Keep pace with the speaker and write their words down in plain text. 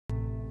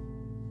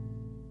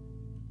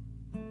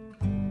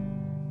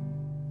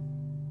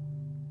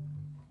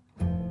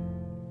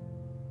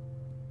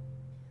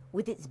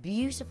With its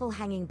beautiful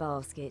hanging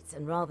baskets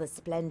and rather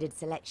splendid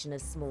selection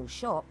of small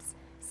shops,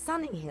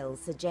 Sunninghill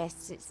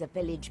suggests it's a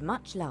village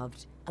much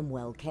loved and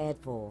well cared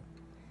for.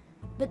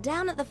 But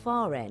down at the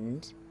far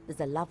end, there's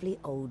a lovely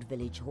old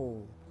village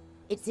hall.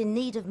 It's in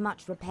need of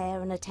much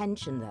repair and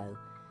attention though,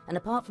 and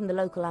apart from the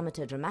local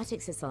amateur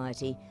dramatic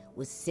society,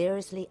 was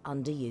seriously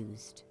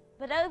underused.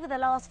 But over the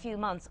last few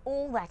months,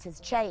 all that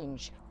has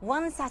changed.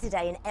 One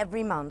Saturday in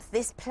every month,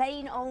 this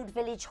plain old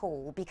village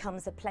hall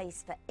becomes a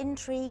place for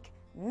intrigue,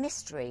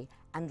 mystery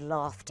and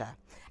laughter.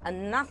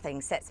 And nothing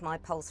sets my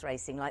pulse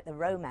racing like the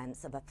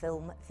romance of a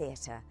film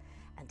theatre.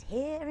 And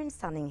here in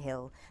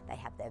Sunninghill, they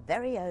have their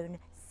very own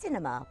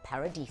Cinema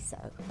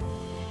Paradiso.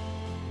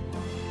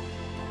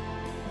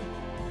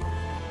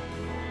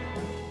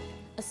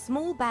 A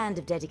small band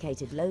of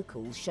dedicated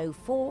locals show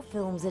 4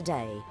 films a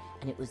day,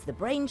 and it was the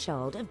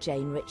brainchild of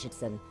Jane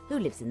Richardson, who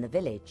lives in the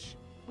village.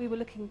 We were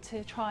looking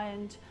to try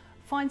and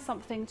find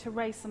something to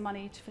raise some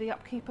money for the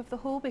upkeep of the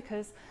hall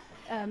because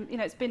you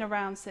know, it's been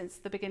around since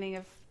the beginning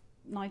of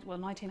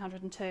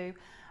 1902,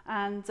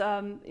 and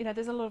you know,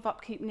 there's a lot of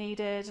upkeep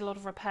needed, a lot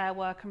of repair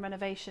work and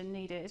renovation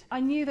needed. I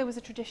knew there was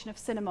a tradition of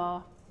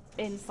cinema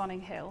in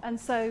Sunninghill, and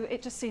so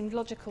it just seemed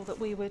logical that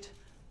we would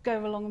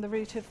go along the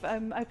route of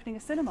opening a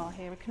cinema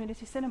here, a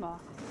community cinema.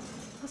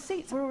 The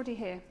seats were already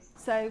here,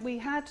 so we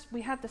had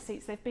the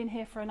seats. They've been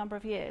here for a number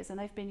of years, and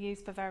they've been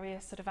used for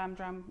various sort of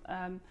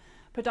Amdram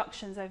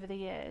productions over the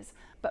years.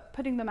 But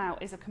putting them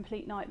out is a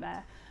complete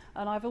nightmare.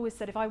 And I've always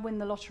said if I win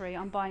the lottery,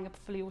 I'm buying a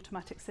fully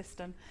automatic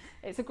system.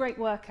 It's a great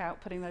workout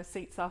putting those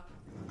seats up.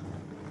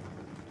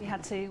 You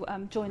had to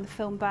join the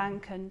film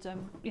bank and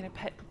you know,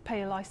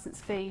 pay a licence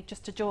fee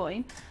just to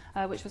join,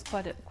 which was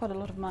quite a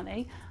lot of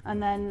money.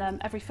 And then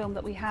every film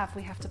that we have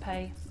to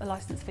pay a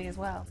licence fee as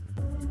well.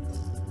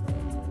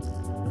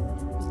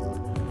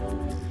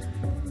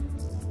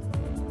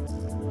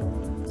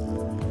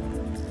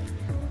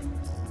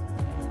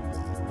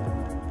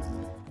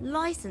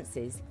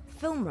 Licences,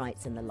 film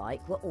rights and the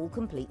like were all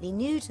completely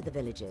new to the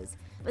villagers,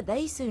 but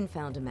they soon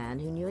found a man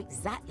who knew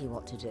exactly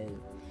what to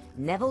do.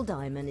 Neville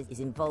Diamond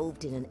is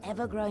involved in an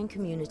ever-growing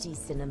community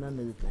cinema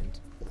movement.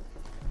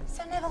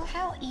 So Neville,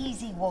 how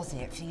easy was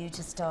it for you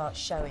to start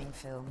showing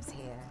films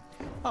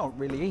here? Oh,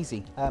 really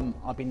easy.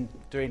 I've been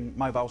doing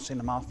mobile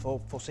cinema for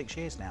 6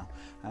 years now,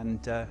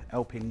 and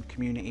helping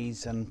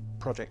communities and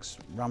projects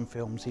run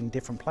films in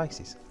different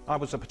places. I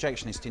was a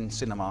projectionist in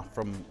cinema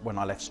from when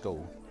I left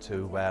school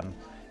to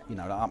you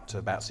know, up to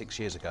about 6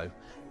 years ago,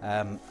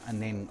 and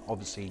then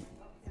obviously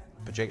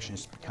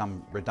projectionists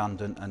become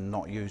redundant and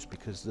not used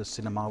because the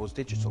cinema was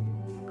digital.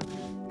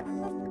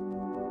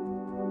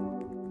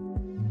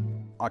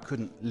 I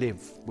couldn't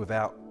live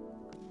without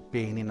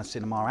being in a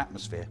cinema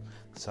atmosphere,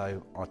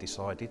 so I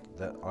decided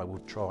that I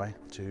would try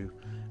to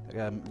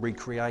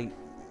recreate,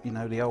 you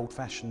know, the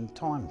old-fashioned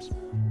times.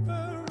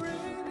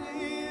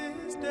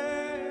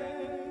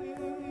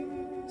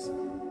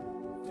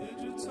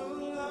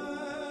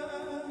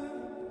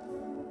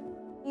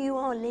 You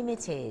are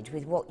limited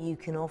with what you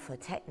can offer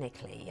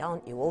technically,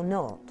 aren't you, or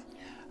not?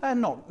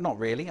 Not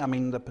really. I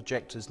mean, the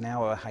projectors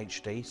now are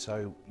HD,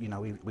 so, you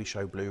know, we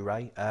show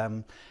Blu-ray.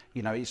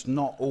 You know, it's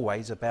not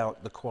always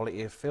about the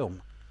quality of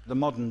film. The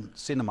modern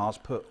cinemas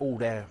put all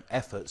their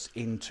efforts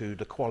into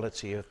the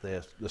quality of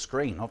the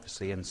screen,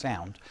 obviously, and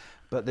sound,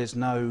 but there's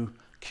no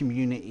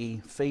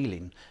community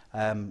feeling.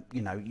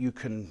 You know, you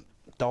can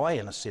die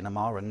in a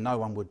cinema and no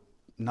one would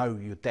know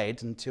you're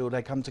dead until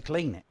they come to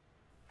clean it.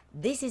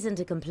 This isn't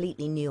a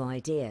completely new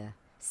idea.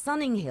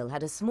 Sunninghill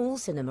had a small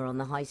cinema on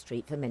the high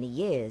street for many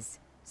years.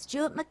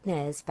 Stuart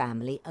McNair's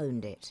family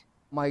owned it.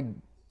 My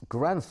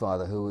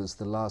grandfather, who was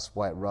the last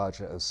White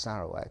Raja of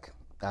Sarawak,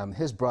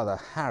 his brother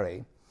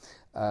Harry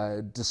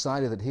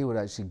decided that he would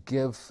actually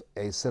give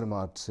a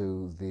cinema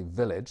to the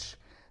village,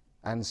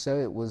 and so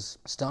it was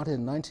started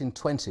in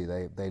 1920.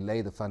 They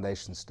laid the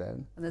foundation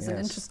stone. And there's an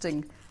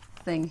interesting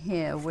thing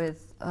here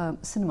with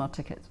cinema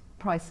ticket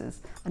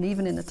prices, and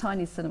even in a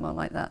tiny cinema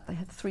like that, they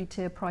had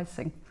 3-tier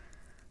pricing.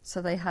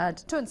 So they had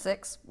 2 and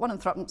 6, 1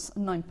 and 3pence,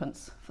 and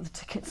 9pence for the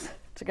tickets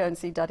to go and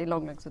see Daddy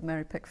Longlegs with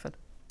Mary Pickford.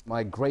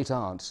 My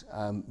great-aunt,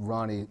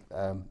 Rani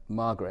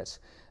Margaret,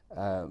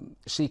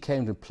 she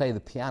came to play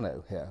the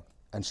piano here,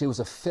 and she was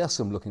a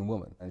fearsome-looking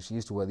woman, and she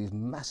used to wear these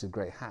massive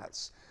grey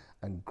hats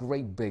and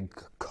great big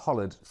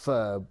collared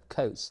fur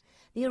coats.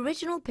 The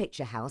original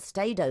picture house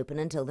stayed open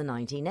until the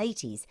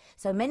 1980s,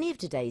 so many of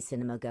today's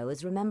cinema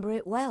goers remember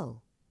it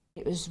well.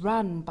 It was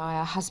run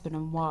by a husband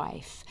and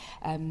wife.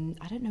 I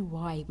don't know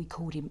why we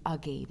called him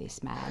Uggy,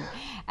 this man.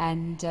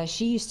 And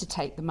she used to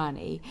take the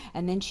money,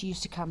 and then she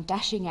used to come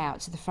dashing out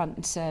to the front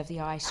and serve the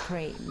ice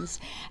creams.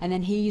 And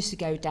then he used to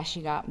go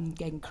dashing up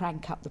and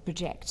crank up the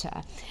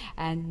projector.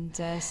 And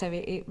so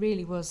it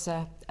really was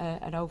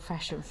an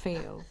old-fashioned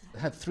feel. It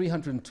had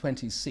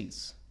 320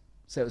 seats,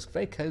 so it was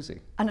very cosy.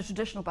 And a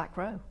traditional back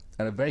row.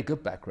 And a very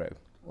good back row.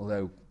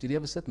 Although, did you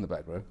ever sit in the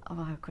back row?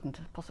 Oh, I couldn't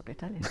possibly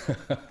tell you.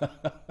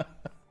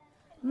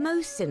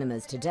 Most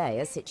cinemas today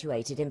are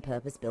situated in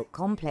purpose-built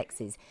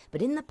complexes,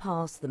 but in the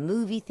past the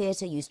movie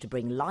theatre used to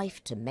bring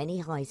life to many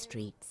high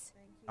streets.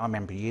 I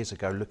remember years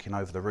ago looking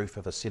over the roof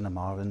of a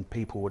cinema and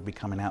people would be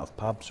coming out of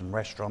pubs and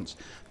restaurants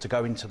to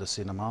go into the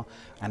cinema,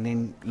 and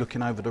then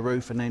looking over the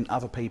roof, and then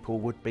other people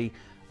would be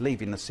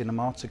leaving the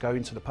cinema to go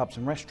into the pubs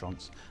and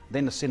restaurants.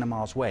 Then the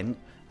cinemas went,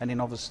 and then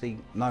obviously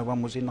no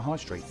one was in the high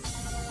street.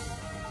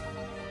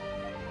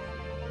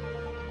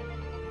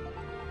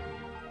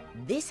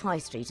 This high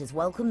street has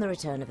welcomed the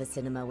return of a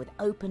cinema with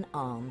open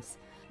arms.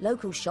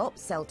 Local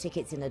shops sell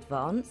tickets in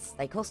advance.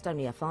 They cost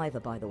only a fiver,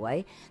 by the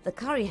way. The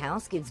Curry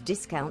House gives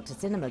discount to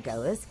cinema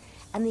goers.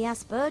 And the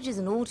Asperger's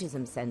and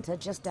Autism Centre,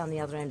 just down the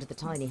other end of the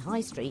tiny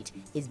high street,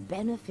 is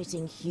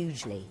benefiting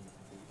hugely.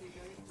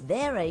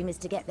 Their aim is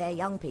to get their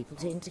young people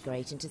to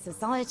integrate into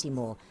society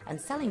more,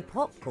 and selling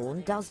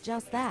popcorn does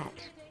just that.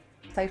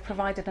 They've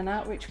provided an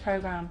outreach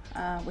programme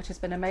which has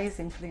been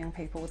amazing for the young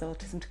people with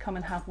autism to come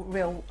and have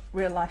real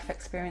life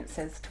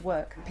experiences to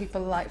work.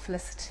 People like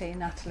Felicity,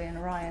 Natalie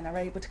and Ryan are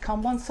able to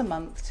come once a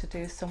month to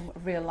do some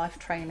real life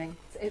training.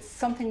 It's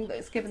something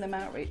that's given them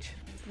outreach,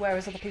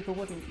 whereas other people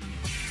wouldn't.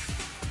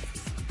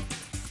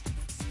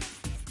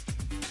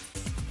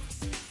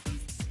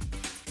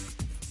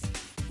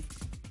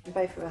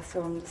 Both of us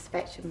are on the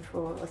spectrum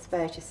for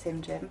Asperger's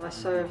syndrome. I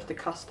serve the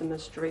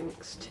customers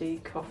drinks,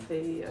 tea,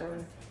 coffee,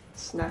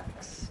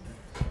 snacks.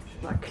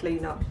 I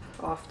clean up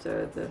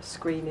after the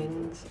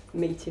screenings.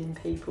 Meeting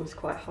people is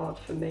quite hard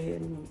for me,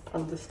 and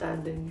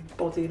understanding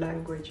body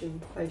language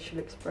and facial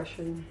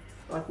expression.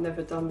 I've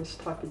never done this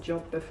type of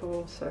job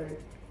before, so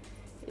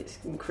it's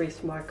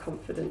increased my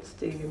confidence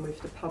dealing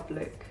with the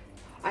public.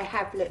 I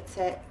have looked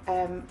at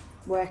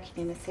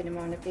working in a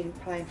cinema, and I've been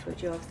applying for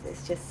jobs.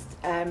 It's just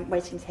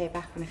waiting to hear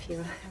back on a few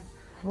of them.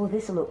 Well,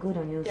 this will look good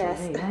on your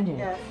CV, won't it?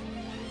 Yes.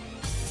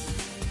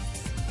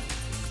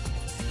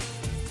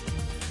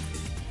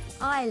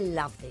 I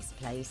love this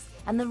place,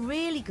 and the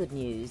really good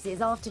news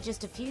is after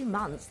just a few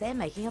months they're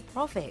making a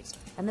profit,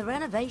 and the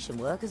renovation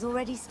work has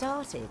already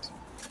started.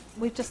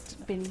 We've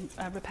just been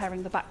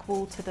repairing the back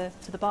wall to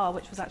the bar,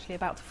 which was actually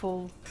about to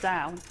fall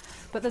down,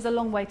 but there's a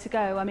long way to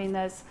go. I mean,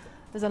 there's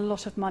a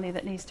lot of money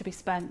that needs to be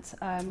spent.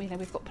 You know,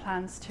 we've got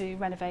plans to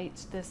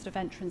renovate the sort of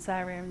entrance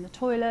area and the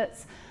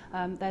toilets.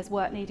 There's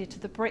work needed to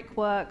the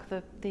brickwork,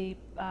 the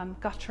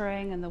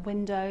guttering and the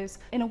windows.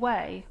 In a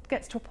way, it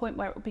gets to a point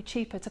where it would be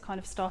cheaper to kind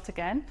of start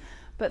again,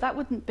 but that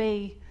wouldn't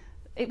be,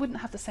 it wouldn't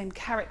have the same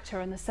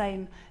character and the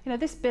same, you know,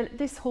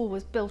 this hall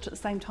was built at the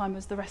same time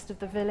as the rest of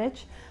the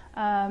village,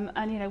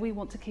 and you know, we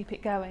want to keep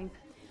it going.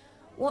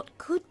 What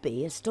could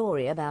be a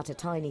story about a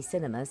tiny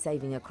cinema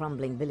saving a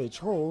crumbling village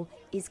hall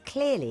is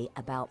clearly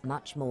about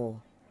much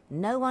more.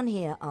 No one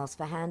here asked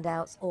for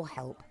handouts or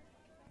help.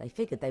 They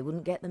figured they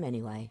wouldn't get them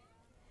anyway.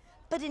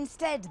 But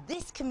instead,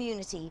 this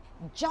community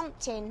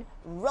jumped in,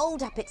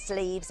 rolled up its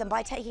sleeves, and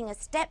by taking a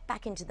step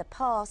back into the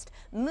past,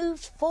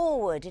 moved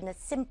forward in a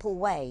simple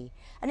way.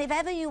 And if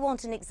ever you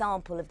want an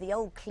example of the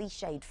old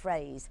cliched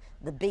phrase,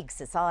 the big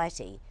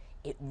society,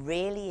 it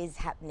really is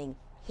happening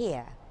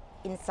here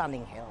in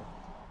Sunninghill.